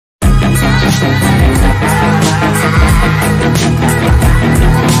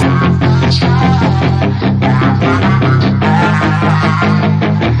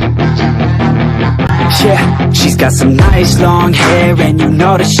Yeah, she's got some nice long hair, and you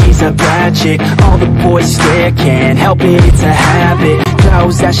know that she's a bad chick. All the boys stare, can't help it, it's a habit.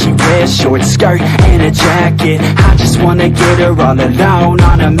 Clothes that she wears, short skirt and a jacket. I just wanna get her all alone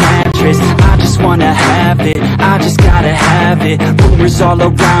on a mattress. I just wanna have it, I just gotta have it. Rumors all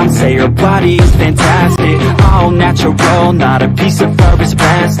around say her body is fantastic. All natural, not a piece of fur is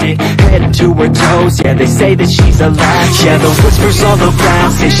plastic. Head to her toes, yeah, they say that she's a latch. Yeah, the whispers all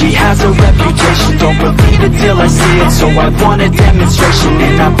around say she has a reputation. Don't believe it till I see it, so I want a demonstration.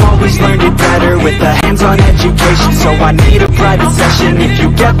 And I've always learned it better with a hands-on education. So I need a private session, if you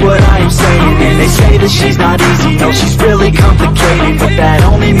get what I am saying. And they say that she's not easy, no, she's really complicated, but that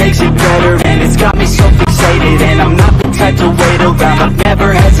only makes it better, and it's got me so fixated. And I'm not the type to wait around, I've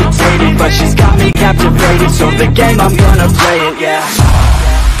never hesitated, but she's got me captivated, so the game, I'm gonna play it, yeah.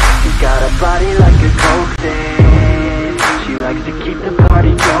 You got a body like a coke thing, she likes to keep the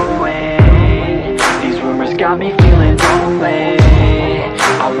party going. These rumors got me feeling lonely,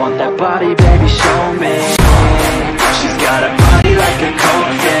 I want that body, baby, show me. She's got a body like a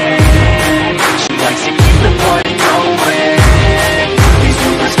coke thing, she likes to keep the party going. These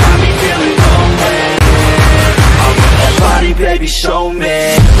rumors got me feeling lonely, I want that body, baby, show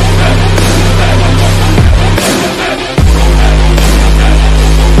me.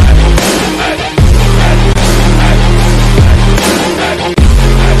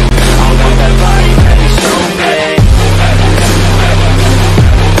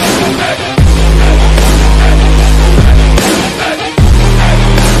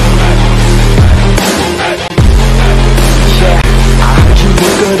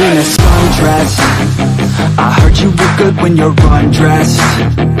 I heard you look good when you're undressed.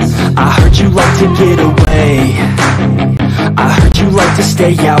 I heard you like to get away. I heard you like to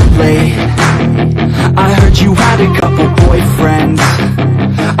stay out late. I heard you had a couple boyfriends.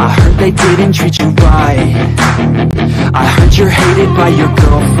 I heard they didn't treat you right. I heard you're hated by your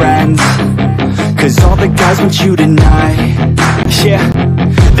girlfriends, 'cause all the guys want you tonight. Yeah,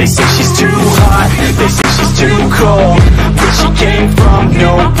 they say she's too hot, they say she's too cold. Where she came from,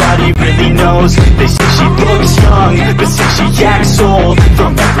 nobody really knows. They say she looks young, but say she acts old.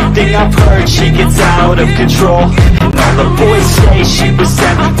 From everything I've heard, she gets out of control. And all the boys say she was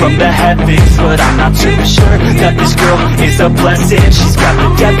sent from the heavens, but I'm not too sure that this girl is a blessing. She's got the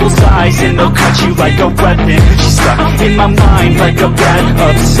devil's eyes and they'll cut you like a weapon. She's stuck in my mind like a bad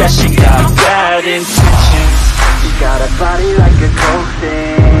obsession. Got bad intentions. She's got a body like a coke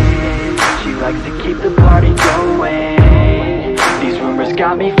thing, she likes to keep the party going. These rumors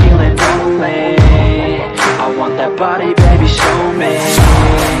got me feeling lonely, I want that body, baby, show me.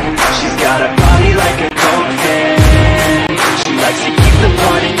 She's got a body like a coke thing, she likes to keep the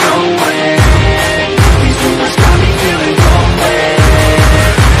party going. These rumors got me feeling lonely,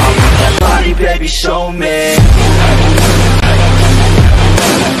 I want that body, baby, show me.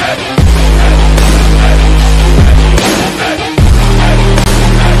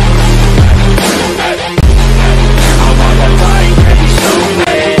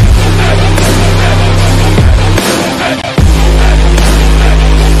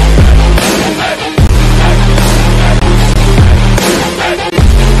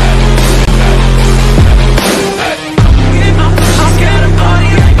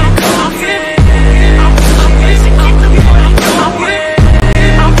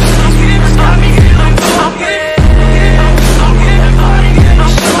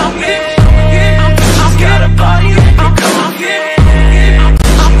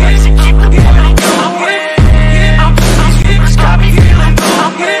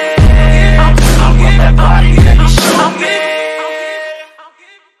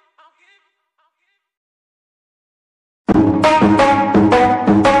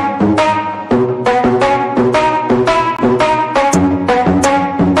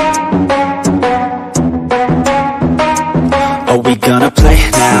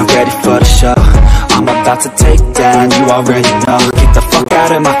 To take down, you already know. Get the fuck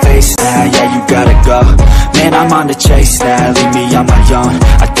out of my face now, yeah, you gotta go. Man, I'm on the chase now, leave me on my own.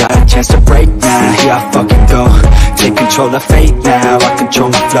 I got a chance to break now, here I fucking go. Take control control the fate now, I control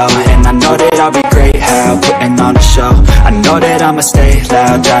my flow. And I know that I'll be great, how, putting on a show. I know that I'ma stay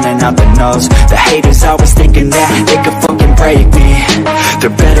loud, drowning out the noise. The haters always thinking that they could fucking break me.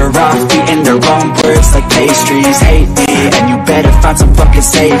 They're better off eating their own words like pastries. Hate me, and you better find some fucking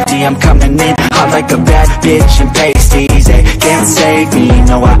safety. I'm coming in hot like a bad bitch and pasties. They can't save me,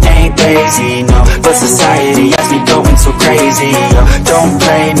 no I ain't lazy, no. But society has me going so crazy, yo. Don't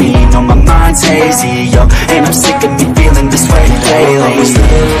blame me, no my mind's hazy, yo. And I'm sick of me feeling this way lately. I'll always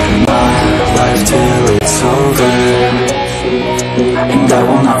live my life till it's over, and I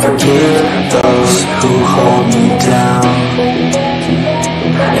will not forgive those who hold me down.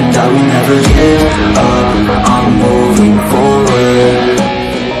 And I will never give up, I'm moving forward.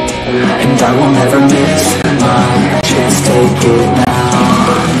 And I will never miss my chance, take it now.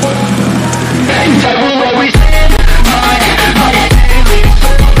 And I will always live my life till it's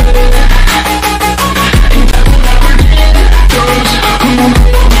over, and I will never give those who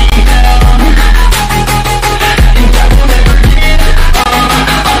hold me down. And I will never give up,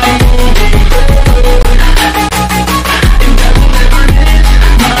 I'm moving forward. And I will never miss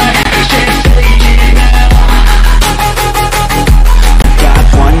my chance, take it now. Got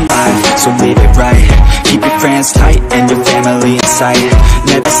one life, so live it right. Keep your friends tight and your family in sight.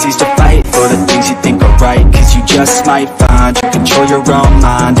 Never cease to fight for the things you think are right, cause you just might find you control your own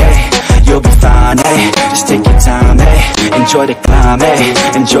mind, eh? You'll be fine, eh? Just take your time, eh? Enjoy the climb, eh?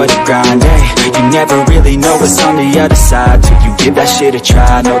 Enjoy the grind, eh? You never really know what's on the other side till you give that shit a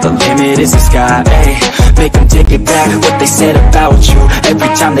try. Know the limit is the sky, eh? Make them take it back, what they said about you.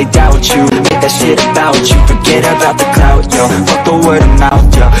 Every time they doubt you, make that shit about you. Forget about the clout, yo. Fuck the word of mouth,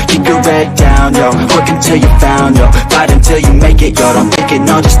 yo. Keep your head down, yo. Work until you're found, yo. Fight until you make it, yo. Don't think it,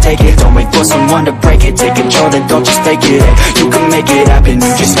 no, just take it. Don't wait for someone to break it. Take control, then don't just fake it, eh? You can make it happen,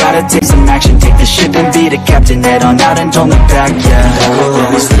 you just gotta take some action. Take the ship and be the captain. Head on out and don't look back, yeah. I will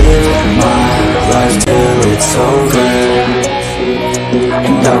always live my life till it's over,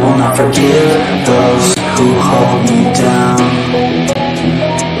 and I will not forgive those who hold me down.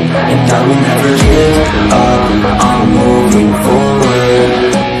 And I will never give up, I'm moving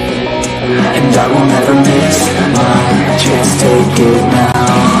forward. And I will never miss my chance, take it now.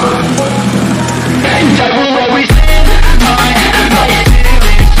 And I will always live my life till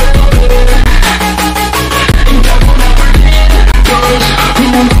it's over, and I will never give those who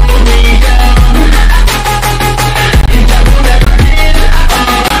hold me down. And I will never give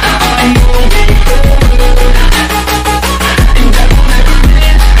up, I'm moving forward. And I will never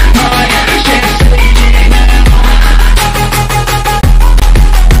miss my chance, take it now.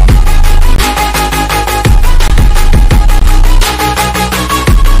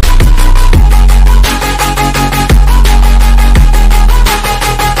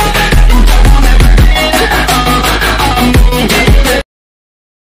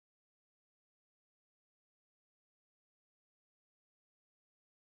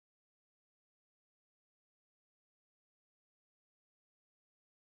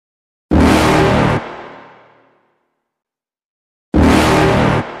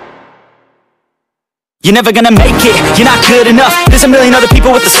 You're never gonna make it, you're not good enough. There's a million other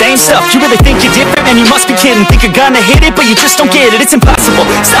people with the same stuff. You really think you're different, and you must be kidding. Think you're gonna hit it, but you just don't get it. It's impossible,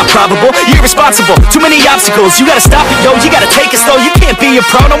 it's not probable, you're irresponsible. Too many obstacles, you gotta stop it, yo. You gotta take it slow, you can't be a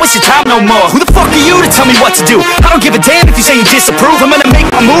pro. Don't waste your time no more. Who the fuck are you to tell me what to do? I don't give a damn if you say you disapprove. I'm gonna make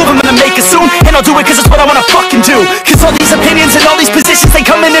my move, I'm gonna make it soon. And I'll do it cause it's what I wanna fucking do. Cause all these opinions and all these positions, they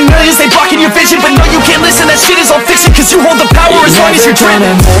come in millions, they blocking your vision. But no, you can't listen, that shit is all fiction. Cause you hold the power as long as you're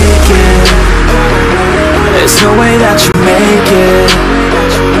dreaming. There's no way that you make it,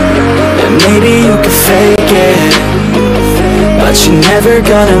 and maybe you can fake it, but you're never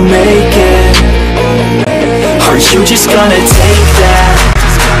gonna make it. Are you just gonna take that?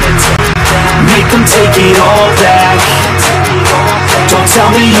 Make them take it all back. Don't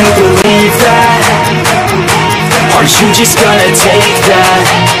tell me you believe that. Are you just gonna take that?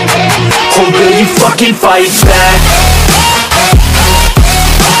 Or will you fucking fight back?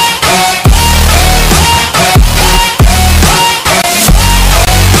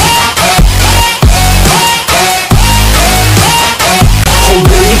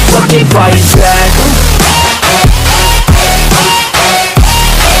 Fucking fight back.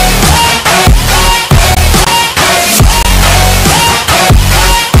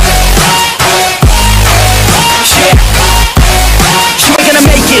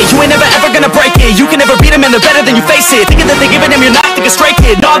 You ain't never ever gonna break it. You can never beat them and they're better than you face it. Thinking that they give a damn, you're not, think a straight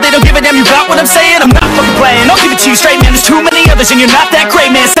kid. No, they don't give a damn, you got what I'm saying? I'm not fucking playing, I'll give it to you straight, man. There's too many others and you're not that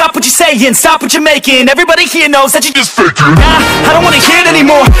great, man. Stop what you're saying, stop what you're making. Everybody here knows that you just faking. Nah, I don't wanna hear it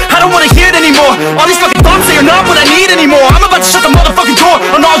anymore, I don't wanna hear it anymore. All these fucking thoughts, they are not what I need anymore. I'm about to shut the motherfucking door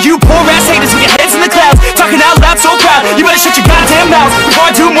on all you poor ass haters with your heads in the clouds, talking out loud so proud. You better shut your goddamn mouth before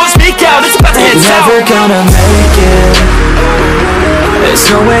I do more speak out. It's about to head south. You're never gonna make it. There's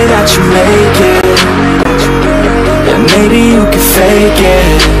no way that you make it. And maybe you can fake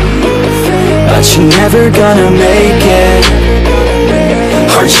it, but you're never gonna make it.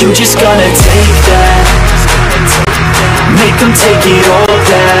 Aren't you just gonna take that? Make them take it all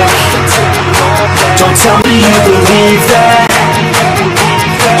back. Don't tell me you believe that.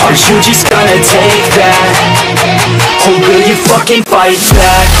 Aren't you just gonna take that? Or will you fucking fight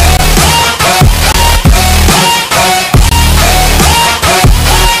back?